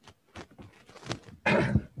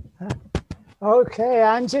Okay,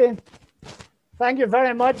 Angie, thank you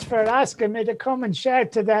very much for asking me to come and share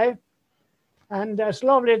today. And it's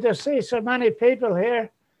lovely to see so many people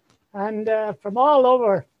here and from all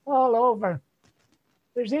over, all over.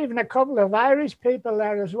 There's even a couple of Irish people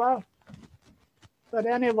there as well. But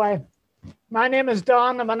anyway, my name is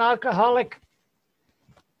Don. I'm an alcoholic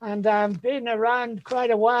and I've been around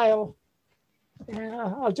quite a while.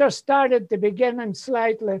 I'll just start at the beginning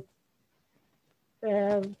slightly.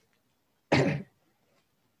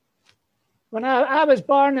 When I was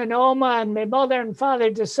born in Omagh, my mother and father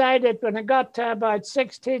decided when I got to about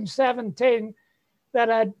 16, 17, that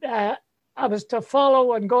I was to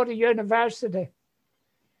follow and go to university.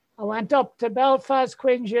 I went up to Belfast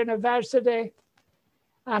Queen's University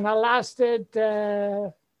and I lasted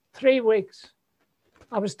 3 weeks.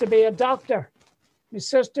 I was to be a doctor. My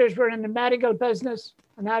sisters were in the medical business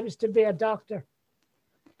and I was to be a doctor.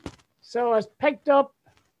 So I picked up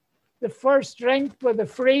the first drink with the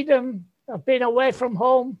freedom of being away from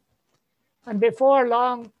home. And before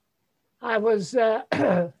long, I was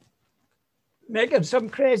making some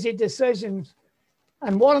crazy decisions.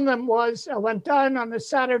 And one of them was I went down on a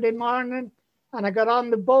Saturday morning and I got on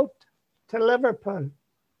the boat to Liverpool.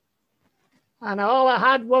 And all I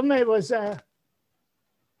had with me was a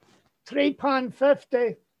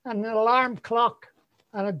 £3.50 and an alarm clock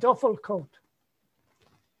and a duffel coat.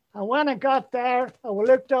 And when I got there, I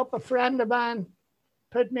looked up, a friend of mine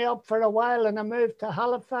put me up for a while and I moved to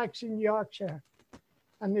Halifax in Yorkshire.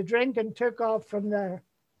 And the drinking took off from there.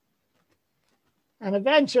 And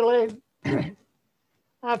eventually,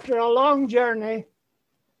 after a long journey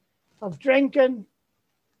of drinking,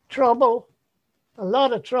 trouble, a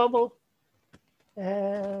lot of trouble,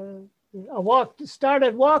 I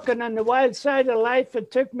started walking on the wild side of life.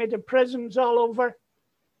 It took me to prisons all over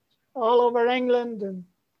England and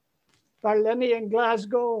Berlin and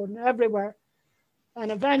Glasgow and everywhere.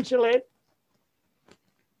 And eventually,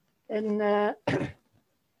 in the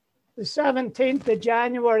 17th of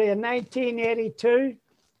January in 1982,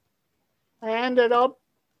 I ended up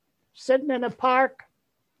sitting in a park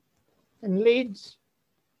in Leeds.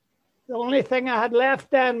 The only thing I had left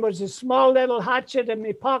then was a small little hatchet in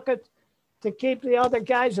my pocket to keep the other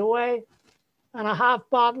guys away and a half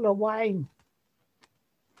bottle of wine.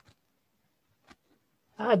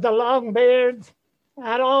 I had the long beard, I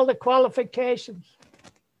had all the qualifications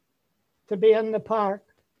to be in the park.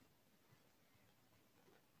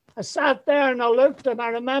 I sat there and I looked and I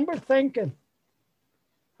remember thinking,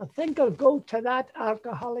 I think I'll go to that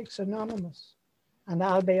Alcoholics Anonymous and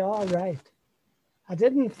I'll be all right. I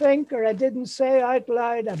didn't think or I didn't say out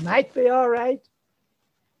loud, I might be all right.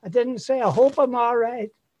 I didn't say, I hope I'm all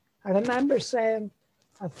right. I remember saying,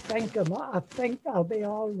 I think I'll be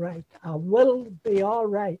all right. I will be all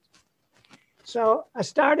right. So I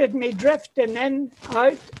started me drifting in,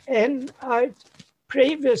 out,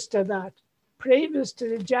 previous to that, previous to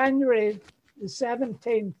the January the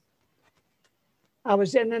 17th. I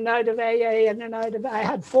was in and out of AA, in and out of, I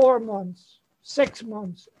had 4 months, 6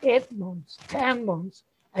 months, 8 months, 10 months,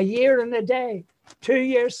 a year and a day, 2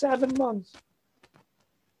 years, 7 months.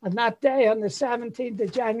 And that day on the 17th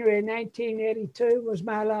of January, 1982 was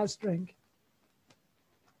my last drink.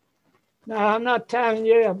 Now, I'm not telling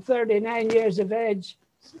you I'm 39 years of age.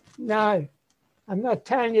 No, I'm not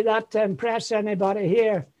telling you that to impress anybody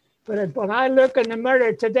here. But when I look in the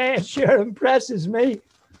mirror today, it sure impresses me.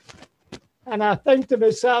 And I think to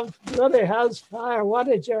myself, bloody hell's fire, what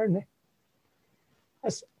a journey. I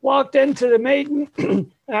walked into the meeting,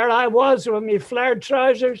 there I was with my flared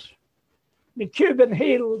trousers, my Cuban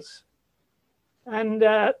heels, and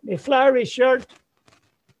my flowery shirt.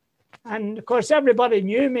 And of course, everybody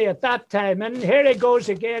knew me at that time. And here he goes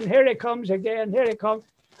again, here he comes again, here he comes.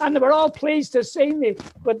 And they were all pleased to see me.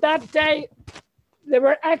 But that day, they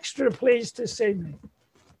were extra pleased to see me.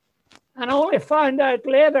 And I only found out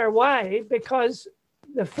later why, because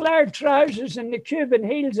the flared trousers and the Cuban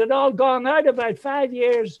heels had all gone out about 5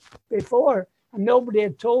 years before, and nobody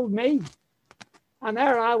had told me. And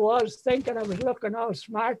there I was thinking I was looking all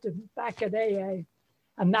smart and back at AA.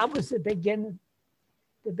 And that was the beginning,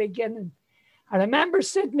 the beginning. I remember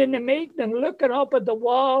sitting in the meeting and looking up at the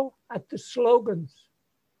wall at the slogans.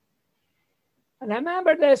 And I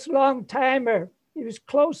remember this long timer, he was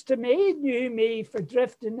close to me, he knew me for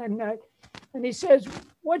drifting in and out. And he says,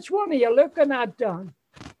 which one are you looking at, Don?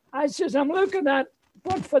 I says, I'm looking at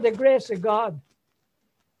But for the Grace of God.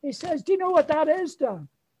 He says, do you know what that is, Don?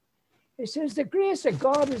 He says, the grace of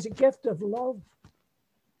God is a gift of love.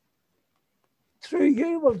 Through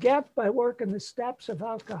you will get by working the steps of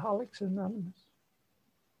Alcoholics Anonymous.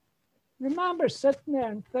 Remember sitting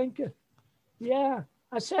there and thinking, yeah,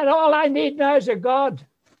 I said, all I need now is a God.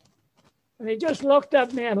 And he just looked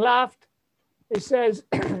at me and laughed. He says,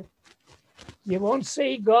 you won't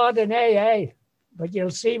see God in AA, but you'll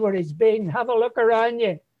see where he's been. Have a look around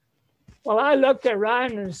you. Well, I looked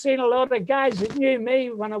around and seen a lot of guys that knew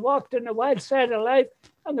me when I walked in the wild side of life,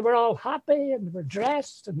 and they were all happy, and they were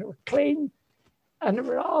dressed, and they were clean, and they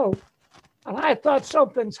were all, and I thought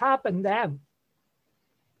something's happened then.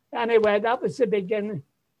 Anyway, that was the beginning.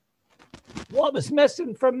 What was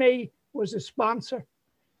missing from me was a sponsor.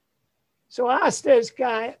 So I asked this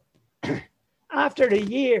guy, after a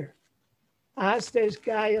year, I asked this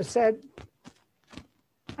guy, I said,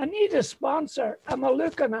 I need a sponsor. Am I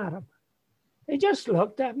looking at him? He just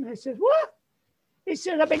looked at me. He said, what? He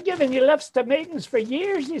said, I've been giving you lifts to meetings for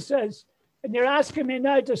years, he says, and you're asking me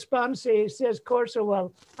now to sponsor. He says, of course I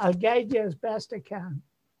will. I'll guide you as best I can.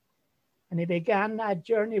 And he began that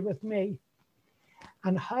journey with me.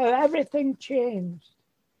 And how everything changed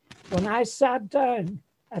when I sat down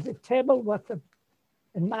at a table with him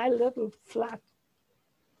in my little flat.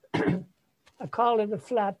 I call it a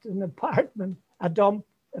flat, an apartment, a dump,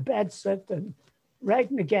 a bed sit, right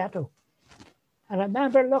in the ghetto. And I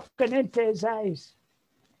remember looking into his eyes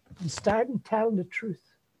and starting telling the truth.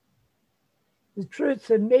 The truth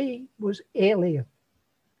in me was alien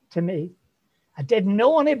to me. I didn't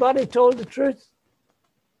know anybody told the truth.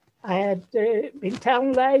 I had been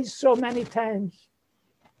telling lies so many times.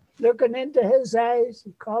 Looking into his eyes,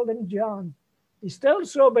 he called him John. He's still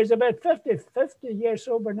sober. He's about 50 years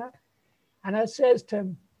sober now. And I says to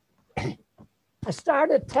him, I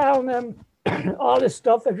started telling him all the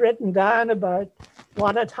stuff I'd written down about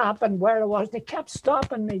what had happened, where I was. They kept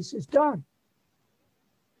stopping me. He says, Don,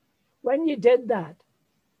 when you did that,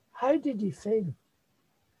 how did you feel?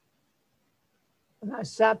 And I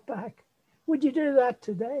sat back. Would you do that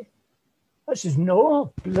today? I says,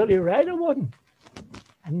 no, bloody right I wouldn't.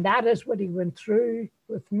 And that is what he went through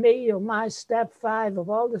with me on my step 5 of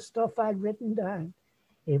all the stuff I'd written down.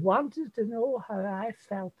 He wanted to know how I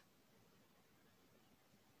felt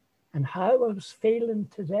and how I was feeling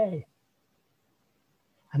today.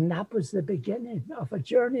 And that was the beginning of a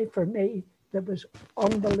journey for me that was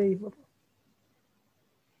unbelievable.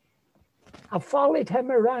 I followed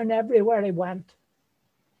him around everywhere he went.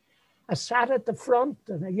 I sat at the front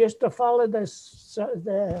and I used to follow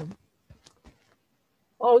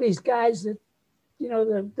all these guys that, you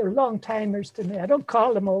know, they're long timers to me. I don't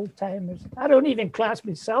call them old timers. I don't even class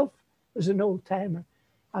myself as an old timer.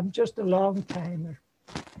 I'm just a long timer.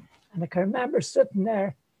 And I can remember sitting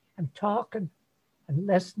there and talking and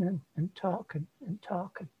listening and talking and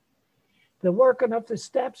talking. The working of the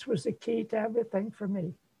steps was the key to everything for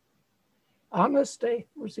me. Honesty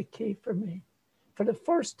was the key for me. For the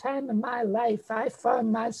first time in my life, I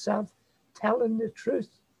found myself telling the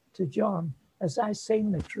truth to John as I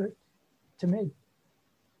seen the truth to me.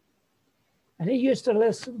 And he used to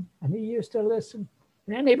listen, and he used to listen.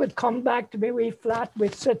 And then he would come back to me, we flat,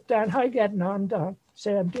 we'd sit down, how you getting on, Don?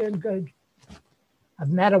 Say, I'm doing good. I've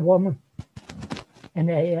met a woman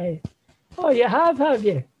in AA. Oh, you have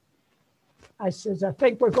you? I says, I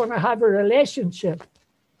think we're going to have a relationship.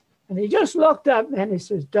 And he just looked at me and he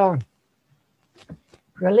says, Don,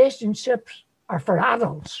 relationships are for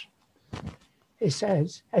adults. He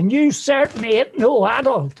says, and you certainly ain't no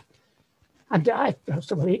adult. And I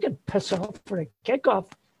said, well, he could piss off for a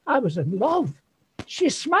kickoff. I was in love. She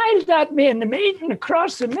smiled at me in the meeting,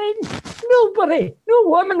 across the meeting. Nobody, no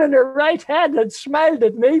woman in her right head had smiled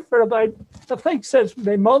at me for about, I think, since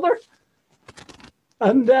my mother.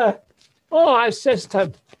 And, I says to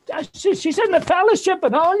him, she's in the fellowship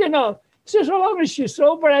and all, you know. He says, how long is she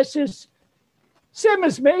sober? I says, same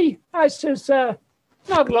as me. I says,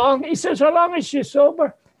 not long. He says, how long is she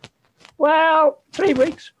sober? Well, 3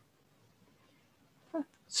 weeks.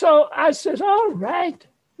 So I says, all right,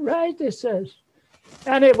 he says.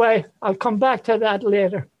 Anyway, I'll come back to that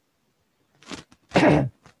later.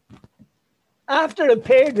 After a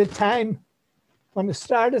period of time, when it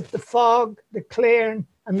started the fog, the clearing,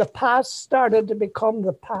 and the past started to become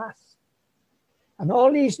the past, and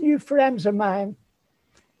all these new friends of mine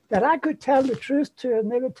that I could tell the truth to, and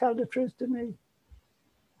they would tell the truth to me,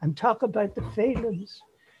 and talk about the feelings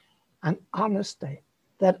and honesty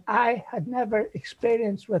that I had never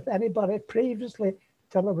experienced with anybody previously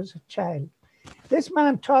till I was a child. This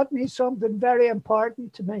man taught me something very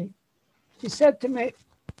important to me. He said to me,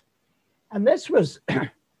 and this was,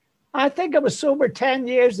 I think I was sober 10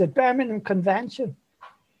 years at Birmingham Convention.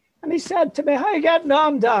 And he said to me, how you getting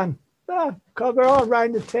on, Don? Oh, we're all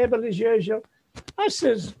around the table as usual. I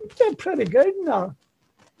says, doing pretty good now.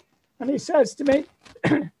 And he says to me,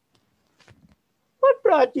 what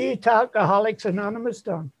brought you to Alcoholics Anonymous,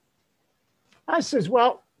 Don? I says,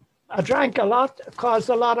 well, I drank a lot. It caused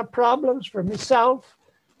a lot of problems for myself.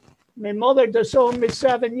 My mother disowned me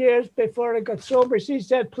 7 years before I got sober. She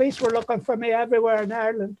said, police were looking for me everywhere in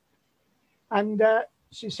Ireland. And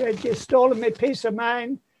she said, you stole my peace of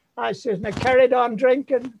mind. I said, and I carried on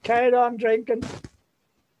drinking.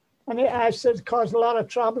 And I said, it caused a lot of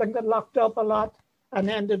trouble and got locked up a lot and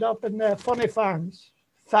ended up in the funny farms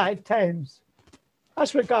 5 times.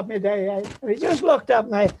 That's what got me there. And he just looked at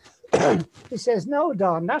me. He says, no,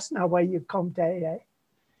 Don, that's not why you come to AA.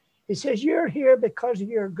 He says, you're here because of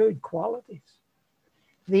your good qualities.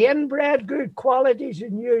 The inbred good qualities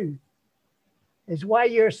in you is why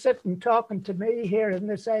you're sitting talking to me here in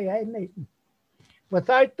this AA meeting.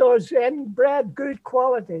 Without those inbred good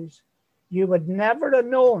qualities, you would never have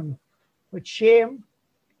known what shame,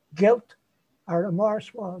 guilt, or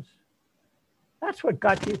remorse was. That's what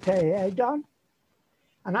got you to AA, Don.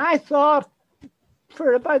 And I thought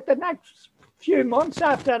for about the next few months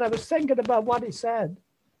after that, I was thinking about what he said.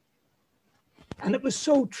 And it was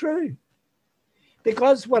so true.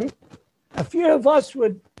 Because when a few of us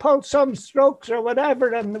would pull some strokes or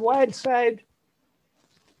whatever on the wild side,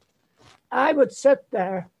 I would sit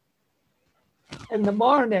there in the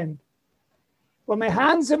morning with my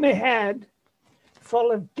hands in my head,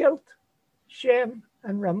 full of guilt, shame,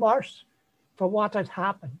 and remorse for what had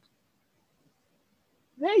happened.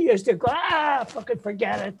 They used to go, fucking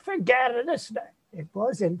forget it. It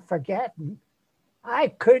wasn't forgetting. I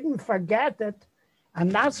couldn't forget it.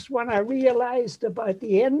 And that's when I realized about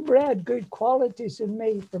the inbred good qualities in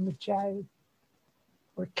me from a child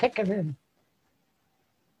were kicking in.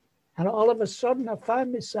 And all of a sudden I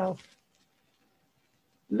found myself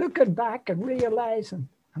looking back and realizing,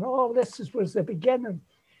 and all this was the beginning.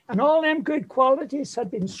 And all them good qualities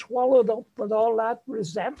had been swallowed up with all that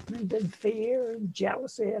resentment and fear and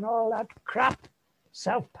jealousy and all that crap,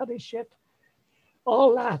 self-pity shit.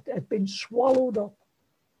 All that had been swallowed up.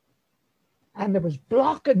 And it was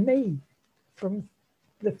blocking me from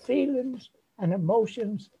the feelings and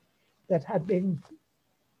emotions that I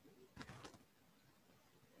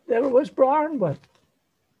was born with.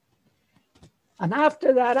 And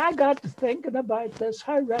after that, I got to thinking about this,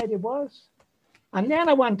 how right it was. And then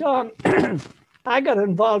I went on. I got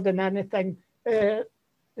involved in anything. I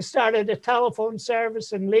started a telephone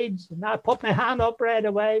service in Leeds, and I put my hand up right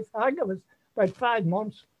away. I think it was about 5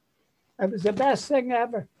 months. It was the best thing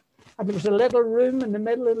ever. And there was a little room in the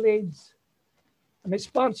middle of Leeds. And my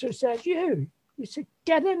sponsor says, you said,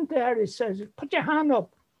 get in there. He says, put your hand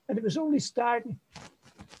up. And it was only starting.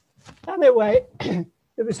 Anyway,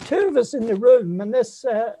 there was 2 of us in the room, and this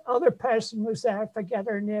other person was there, I forget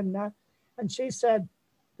her name now. And she said,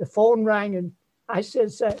 the phone rang, and I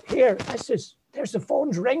says, there's the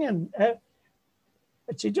phone's ringing. And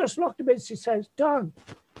she just looked at me and she says, Don,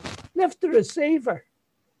 lift the receiver.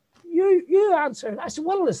 You answer. I said,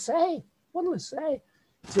 what'll it say?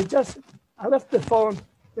 She just, I left the phone.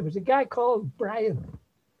 There was a guy called Brian.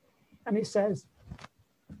 And he says,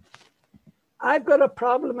 I've got a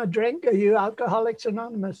problem of drink. Are you Alcoholics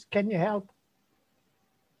Anonymous? Can you help?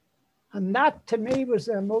 And that to me was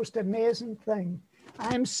the most amazing thing.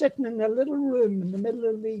 I'm sitting in a little room in the middle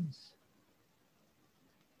of Leeds,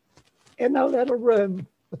 in a little room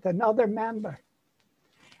with another member.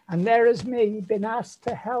 And there is me being asked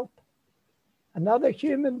to help another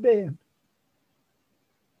human being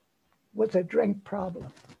with a drink problem.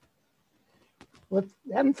 With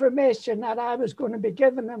information that I was going to be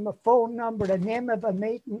giving them a phone number, a name of a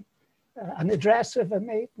meeting, an address of a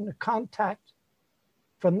meeting, a contact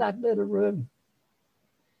from that little room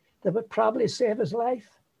that would probably save his life,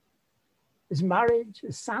 his marriage,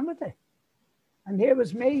 his sanity. And here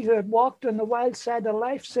was me who had walked on the wild side of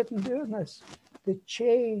life sitting doing this. The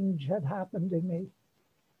change had happened in me.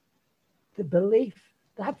 The belief,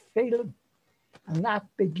 that feeling, and that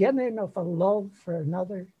beginning of a love for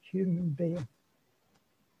another human being.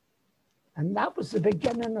 And that was the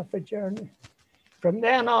beginning of a journey. From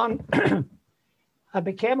then on, I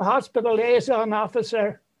became a hospital liaison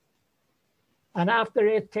officer. And after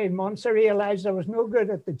 18 months, I realized I was no good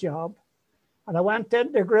at the job. And I went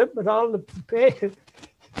into the group with all the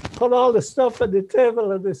put all the stuff on the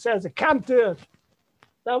table, and it says, I can't do it.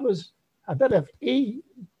 That was a bit of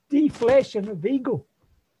deflation of ego.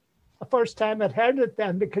 The first time I'd heard it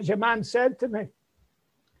then, because your man said to me,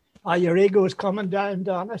 oh, your ego is coming down,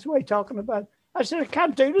 Don. I said, what are you talking about? I said, I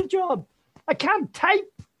can't do the job. I can't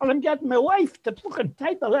type. And I'm getting my wife to fucking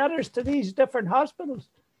type the letters to these different hospitals.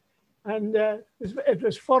 And it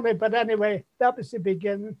was funny, but anyway, that was the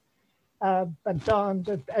beginning. went on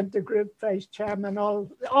to intergroup vice chairman, all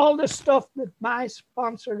the stuff that my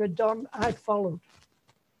sponsor had done, I followed.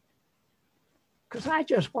 Because I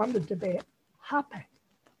just wanted to be happy.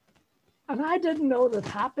 And I didn't know that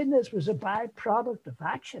happiness was a byproduct of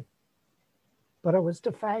action. But I was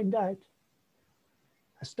to find out.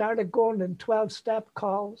 I started going in 12-step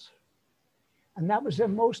calls. And that was the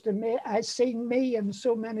most amazing. I seen me and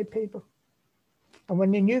so many people. And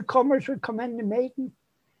when the newcomers would come in the meeting,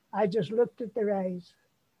 I just looked at their eyes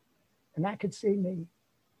and I could see me.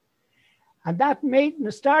 And that meeting, I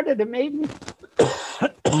started a meeting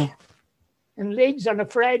in Leeds on a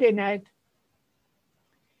Friday night.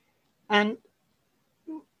 And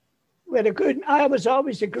with a good, I was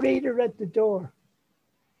always a greeter at the door.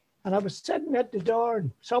 And I was sitting at the door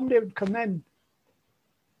and somebody would come in.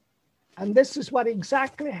 And this is what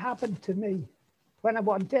exactly happened to me when I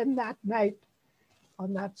went in that night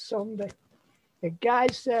on that Sunday. The guy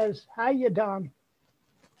says, "How you Don?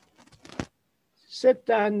 Sit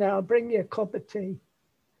down there, I'll bring you a cup of tea."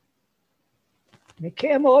 And he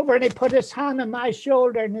came over and he put his hand on my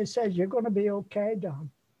shoulder and he says, "You're going to be okay,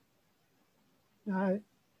 Don." Now,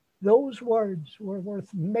 those words were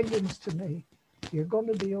worth millions to me. You're going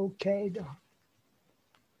to be okay, Don.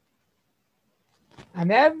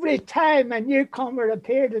 And every time a newcomer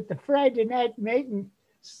appeared at the Friday night meeting,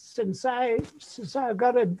 since I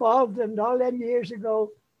got involved in all them years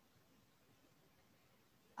ago,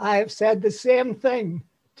 I have said the same thing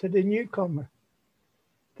to the newcomer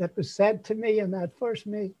that was said to me in that first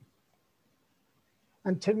meeting.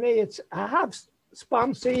 And to me, I have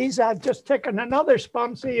sponsees. I've just taken another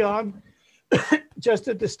sponsee on just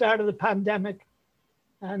at the start of the pandemic.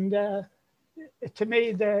 And to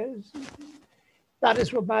me, that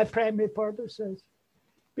is what my primary purpose is.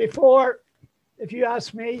 Before, if you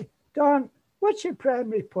ask me, "Don, what's your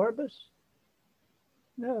primary purpose?"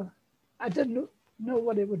 No, I didn't know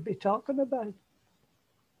what it would be talking about.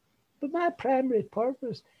 But my primary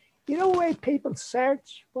purpose, you know the way people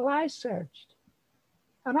search? Well, I searched.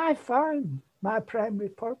 And I found my primary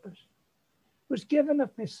purpose was giving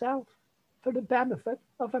of myself for the benefit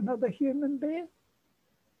of another human being.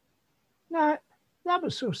 Now, that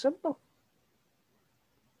was so simple.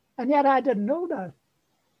 And yet I didn't know that.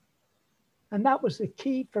 And that was the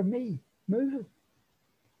key for me, moving,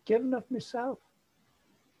 giving of myself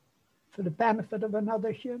for the benefit of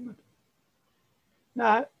another human.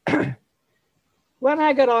 Now, when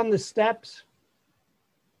I got on the steps,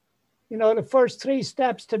 you know, the first 3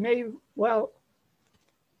 steps to me, well,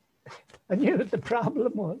 I knew what the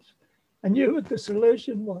problem was. I knew what the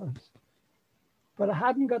solution was. But I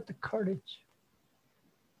hadn't got the courage.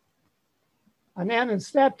 And then in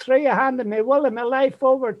step 3, I handed my will and my life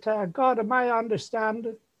over to God of my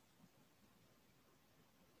understanding.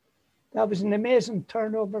 That was an amazing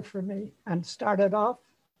turnover for me and started off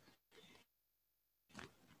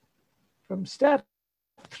from step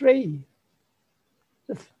 3.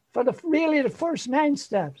 For really the first 9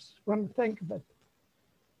 steps, when I think of it,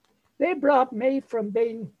 they brought me from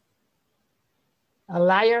being a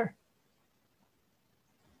liar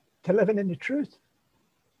to living in the truth.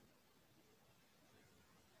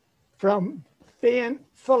 From being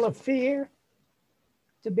full of fear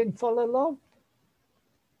to being full of love.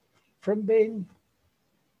 From being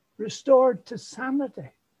restored to sanity.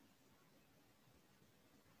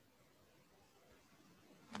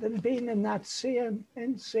 Than being in that same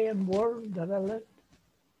insane world that I lived.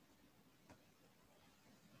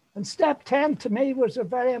 And step 10 to me was a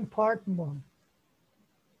very important one.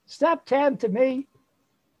 Step 10 to me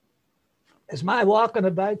is my walking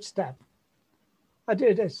about step. I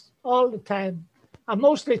do this all the time. I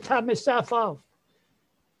mostly tell myself off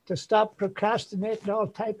to stop procrastinating all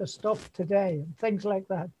type of stuff today and things like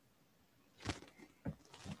that.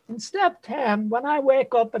 In step 10, when I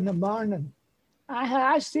wake up in the morning,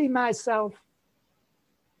 I see myself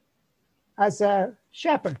as a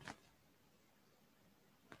shepherd.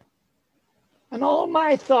 And all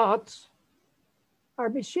my thoughts are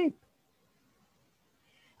my sheep.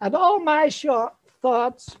 And all my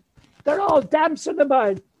thoughts, they're all dancing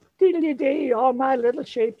about, diddly-dee, all my little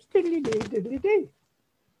sheep, diddly-dee, diddly-dee.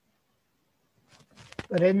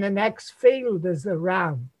 But in the next field is the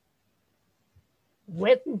ram,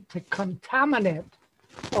 waiting to contaminate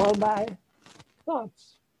all my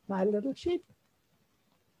thoughts, my little sheep.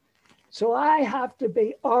 So I have to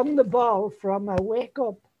be on the ball from I wake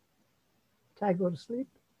up till I go to sleep,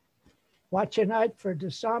 watching out for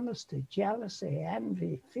dishonesty, jealousy,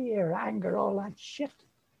 envy, fear, anger, all that shit.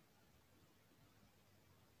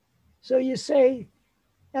 So you see,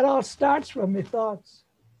 it all starts from the thoughts.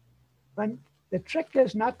 When the trick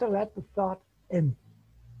is not to let the thought in.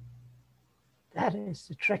 That is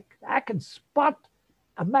the trick. I can spot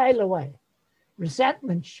a mile away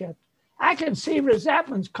resentment shit. I can see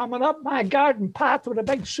resentments coming up my garden path with a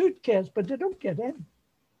big suitcase, but they don't get in.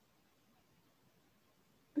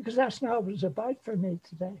 Because that's not what it was about for me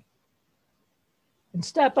today. In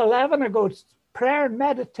step 11, I go prayer and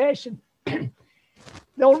meditation. The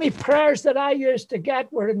only prayers that I used to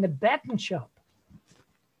get were in the betting shop.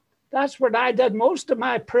 That's where I did most of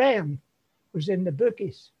my praying, was in the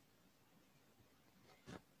bookies.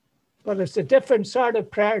 But it's a different sort of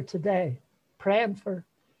prayer today, praying for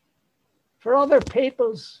other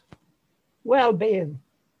people's well-being.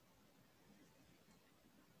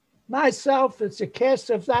 Myself, it's a case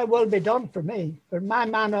of that will be done for me. For my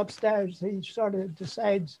man upstairs, he sort of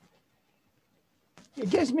decides, he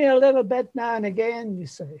gives me a little bit now and again, you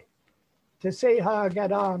see, to see how I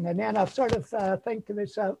get on. And then I sort of think to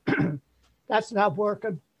myself, that's not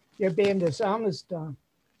working. You're being dishonest, Don.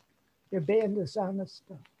 You're being dishonest,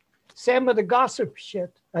 Don. Same with the gossip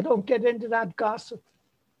shit. I don't get into that gossip.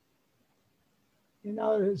 You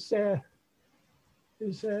know,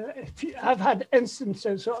 I've had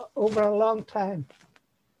instances over a long time.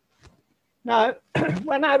 Now,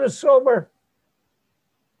 when I was sober,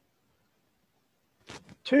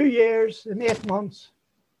 2 years and 8 months,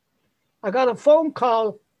 I got a phone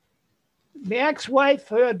call. My ex-wife,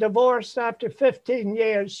 who had divorced after 15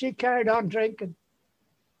 years, she carried on drinking.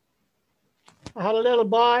 I had a little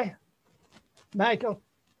boy, Michael.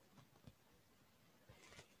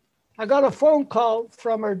 I got a phone call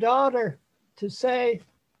from her daughter to say,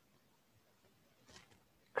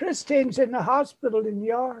 Christine's in the hospital in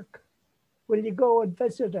York. Will you go and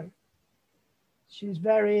visit her? She's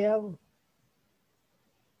very ill.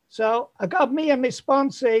 So I got me and my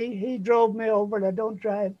sponsee. He drove me over. I don't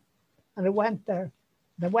drive. And I went there.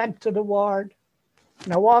 And I went to the ward.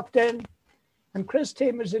 And I walked in. And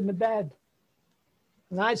Christine was in the bed.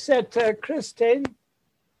 And I said to her, Christine,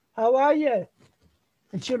 how are you?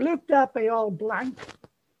 And she looked at me all blank.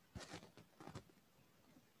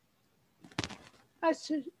 I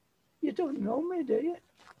said, you don't know me, do you?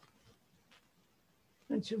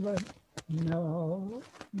 And she went, no.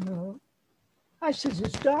 I said,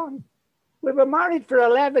 it's Don. We were married for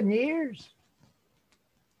 11 years.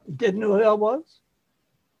 Didn't know who I was.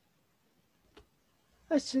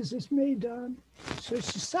 I said, it's me, Don. So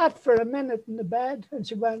she sat for a minute in the bed and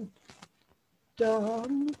she went,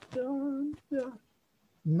 Don.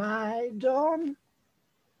 My Don.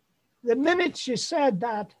 The minute she said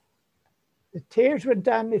that, the tears went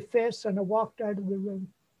down my face and I walked out of the room.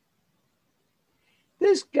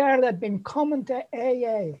 This girl had been coming to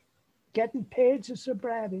AA, getting paid of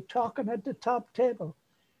sobriety, talking at the top table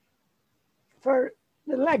for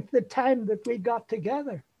the length of time that we got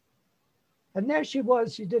together. And there she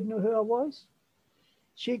was, she didn't know who I was.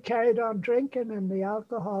 She carried on drinking and the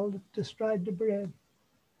alcohol destroyed the brain.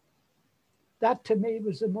 That to me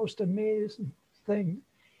was the most amazing thing.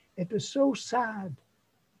 It was so sad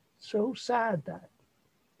that.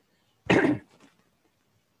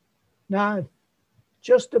 Now,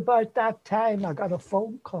 just about that time, I got a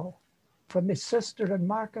phone call from my sister in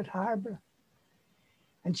Market Harbour.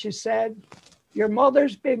 And she said, your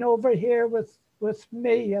mother's been over here with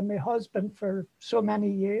me and my husband for so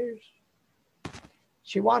many years.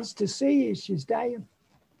 She wants to see you, she's dying.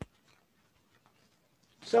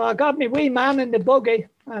 So I got my wee man in the buggy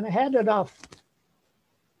and I headed off.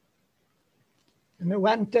 And I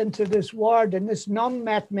went into this ward and this nun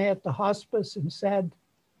met me at the hospice and said,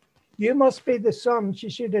 you must be the son. She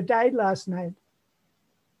should have died last night.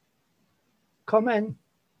 Come in.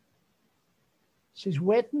 She's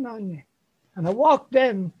waiting on you. And I walked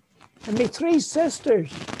in and my 3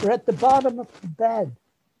 sisters were at the bottom of the bed.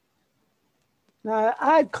 Now,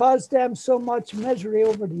 I'd caused them so much misery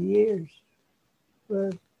over the years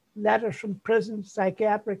with letters from prison,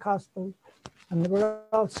 psychiatric hospitals, and they were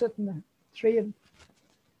all sitting there, 3 of them.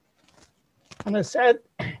 And I said,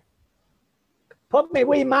 put my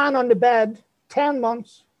wee man on the bed, 10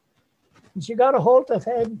 months, and she got a hold of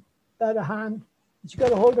him by the hand, and she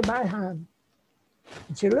got a hold of my hand.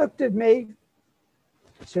 And she looked at me,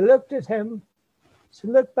 she looked at him, she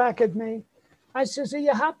looked back at me. I says, are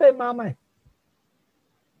you happy, Mommy?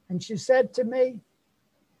 And she said to me,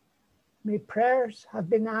 my prayers have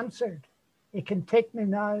been answered. He can take me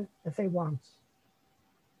now if he wants.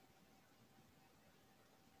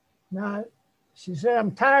 Now, she said,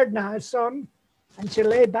 I'm tired now, son. And she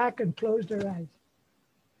lay back and closed her eyes.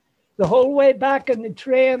 The whole way back in the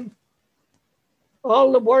train,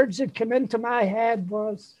 all the words that came into my head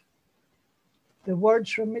was the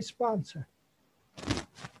words from my sponsor.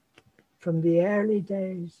 From the early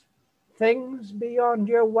days, things beyond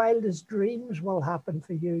your wildest dreams will happen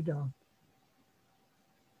for you, Don.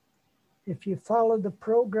 If you follow the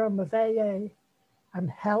program of AA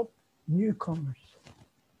and help newcomers.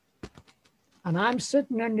 And I'm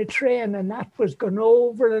sitting on the train and that was going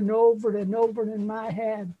over and over and over in my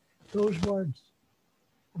head, those words.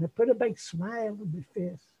 And it put a big smile on my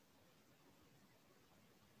face.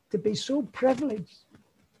 To be so privileged.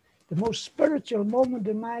 The most spiritual moment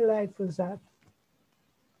in my life was that.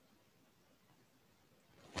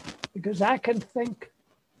 Because I can think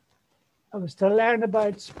I was to learn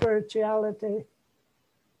about spirituality.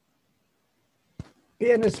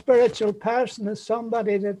 Being a spiritual person is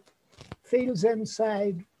somebody that feels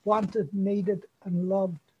inside, wanted, needed, and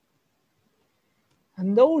loved.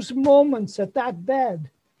 And those moments at that bed,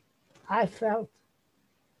 I felt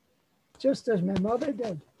just as my mother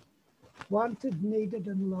did, wanted, needed,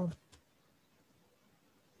 and loved.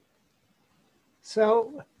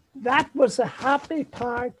 So that was the happy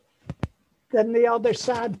part. Then the other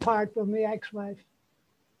sad part with my ex-wife.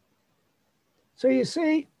 So you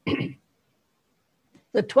see,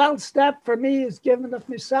 the 12th step for me is giving of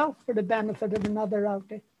myself for the benefit of another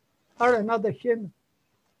alky or another human.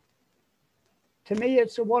 To me,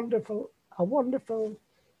 it's a wonderful,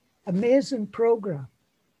 amazing program.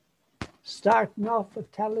 Starting off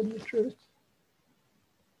with telling the truth.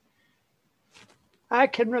 I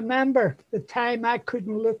can remember the time I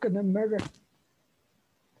couldn't look in a mirror.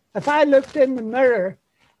 If I looked in the mirror,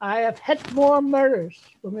 I have hit more mirrors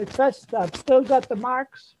when we touched that. Still got the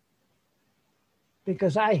marks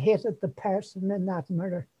because I hated the person in that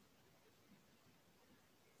mirror.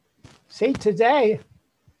 See, today,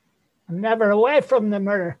 I'm never away from the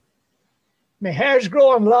mirror. My hair's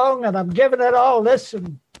growing long and I'm giving it all this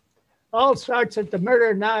and all sorts at the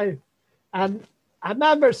mirror now. And I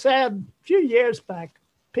remember saying a few years back,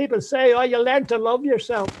 people say, oh, you learn to love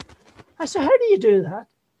yourself. I said, how do you do that?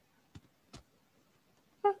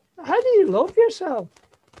 How do you love yourself?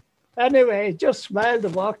 Anyway, just smiled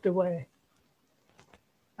and walked away.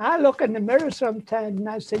 I look in the mirror sometimes and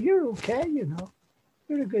I say, you're okay, you know.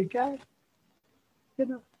 You're a good guy, you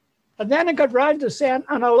know. And then I got round to saying,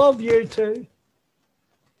 and I love you too.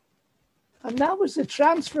 And that was the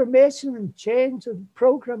transformation and change of the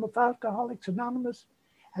program of Alcoholics Anonymous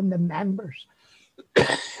and the members.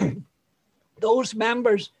 Those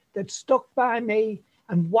members that stuck by me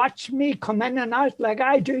and watch me come in and out like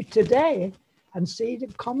I do today and see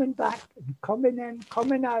them coming back and coming in,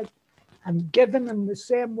 coming out and giving them the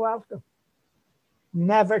same welcome.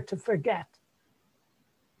 Never to forget.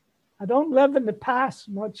 I don't live in the past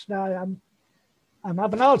much now. I'm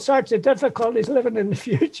having all sorts of difficulties living in the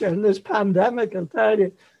future in this pandemic, I'll tell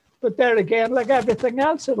you. But there again, like everything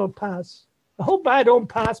else, it'll pass. I hope I don't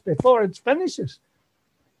pass before it finishes.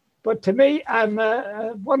 But to me, I'm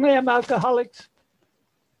one of them alcoholics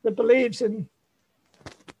that believes in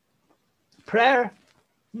prayer,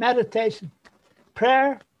 meditation.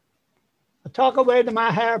 Prayer, I talk away to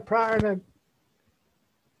my higher power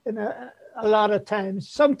a lot of times.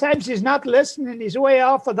 Sometimes he's not listening, he's way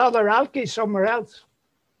off with other alkies somewhere else.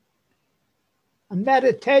 And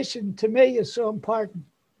meditation to me is so important.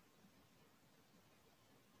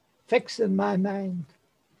 Fixing my mind,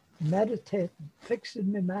 meditating,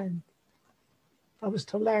 fixing my mind. I was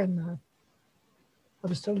to learn that. I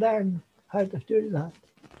was to learn how to do that.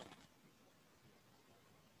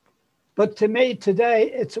 But to me today,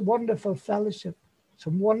 it's a wonderful fellowship.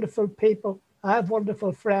 Some wonderful people. I have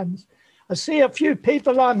wonderful friends. I see a few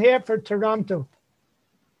people on here for Toronto.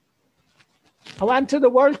 I went to the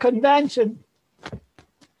World Convention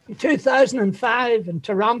in 2005 in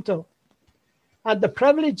Toronto. I had the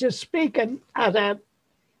privilege of speaking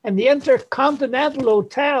in the Intercontinental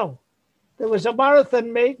Hotel. There was a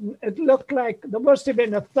marathon meeting. It looked like there must have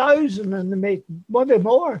been 1,000 in the meeting, maybe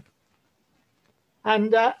more.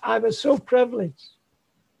 And I was so privileged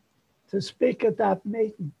to speak at that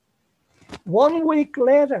meeting. 1 week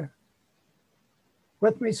later,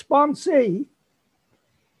 with my sponsee,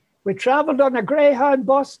 we traveled on a Greyhound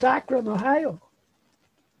bus to Akron, Ohio.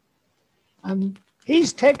 And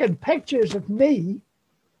he's taken pictures of me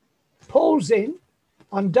posing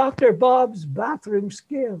on Dr. Bob's bathroom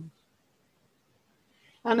scales.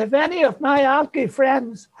 And if any of my alky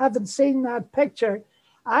friends haven't seen that picture,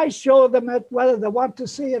 I show them it whether they want to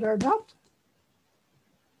see it or not.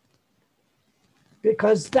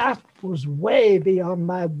 Because that was way beyond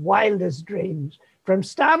my wildest dreams. From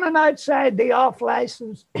standing outside the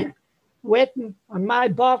off-license, waiting on my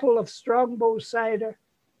bottle of Strongbow cider,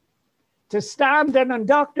 to standing on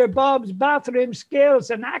Dr. Bob's bathroom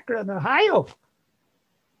scales in Akron, Ohio.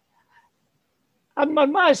 And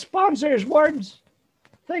when my sponsor's words,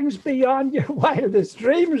 things beyond your wildest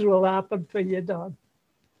dreams will happen for you, Don.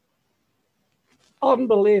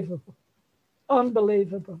 Unbelievable.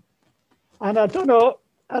 Unbelievable. And I don't know,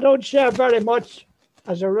 I don't share very much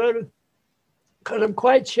as a rule because I'm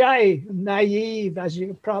quite shy and naive, as you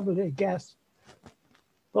can probably guess.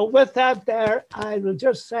 But with that there, I will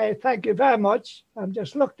just say thank you very much. I've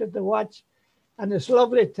just looked at the watch, and it's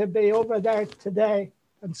lovely to be over there today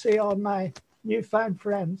and see all my newfound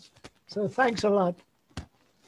friends. So thanks a lot.